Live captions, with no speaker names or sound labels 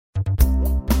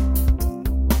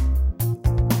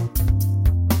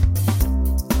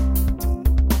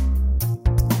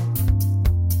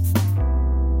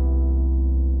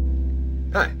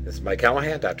is Mike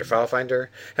Callahan, Dr. File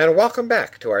Finder, and welcome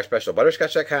back to our special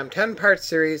Butterscotch.com 10-part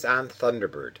series on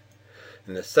Thunderbird.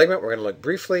 In this segment, we're going to look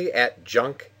briefly at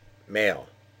junk mail.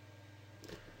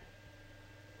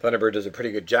 Thunderbird does a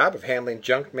pretty good job of handling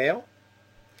junk mail.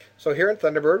 So here in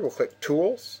Thunderbird, we'll click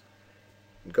Tools,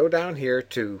 and go down here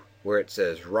to where it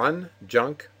says Run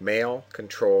Junk Mail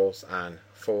Controls on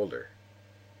Folder.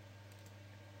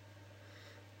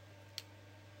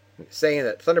 Saying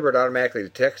that Thunderbird automatically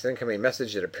detects incoming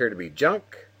messages that appear to be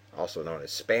junk, also known as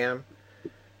spam.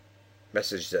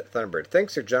 Messages that Thunderbird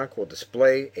thinks are junk will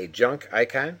display a junk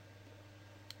icon.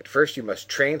 At first, you must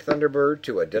train Thunderbird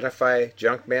to identify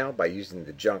junk mail by using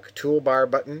the junk toolbar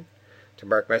button to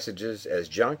mark messages as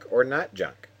junk or not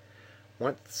junk.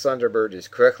 Once Thunderbird is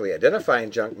correctly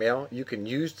identifying junk mail, you can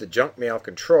use the junk mail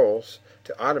controls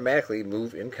to automatically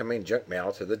move incoming junk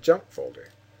mail to the junk folder.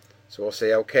 So we'll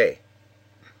say OK.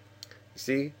 You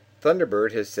see,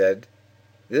 Thunderbird has said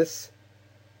this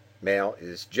mail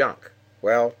is junk.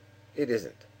 Well, it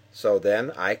isn't. So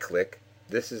then I click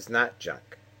This is not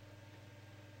junk.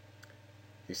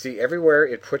 You see, everywhere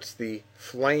it puts the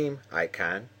flame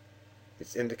icon,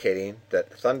 it's indicating that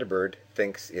Thunderbird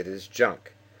thinks it is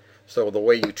junk. So the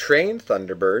way you train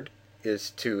Thunderbird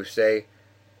is to say,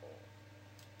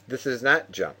 this is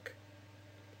not junk.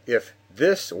 If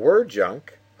this were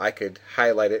junk, I could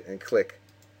highlight it and click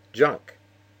junk,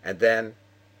 and then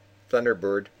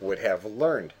Thunderbird would have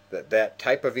learned that that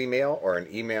type of email or an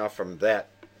email from that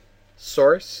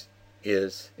source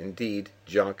is indeed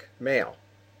junk mail.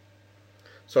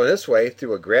 So in this way,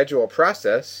 through a gradual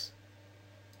process,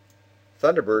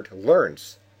 Thunderbird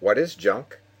learns what is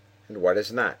junk and what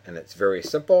is not, and it's very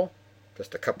simple,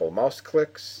 just a couple mouse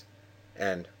clicks,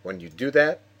 and when you do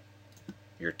that,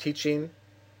 you're teaching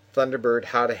Thunderbird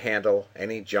how to handle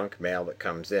any junk mail that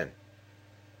comes in.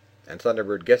 And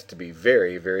Thunderbird gets to be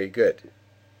very, very good.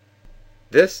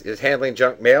 This is handling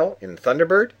junk mail in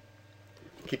Thunderbird.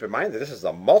 Keep in mind that this is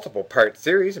a multiple part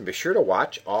series, and be sure to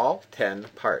watch all 10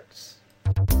 parts.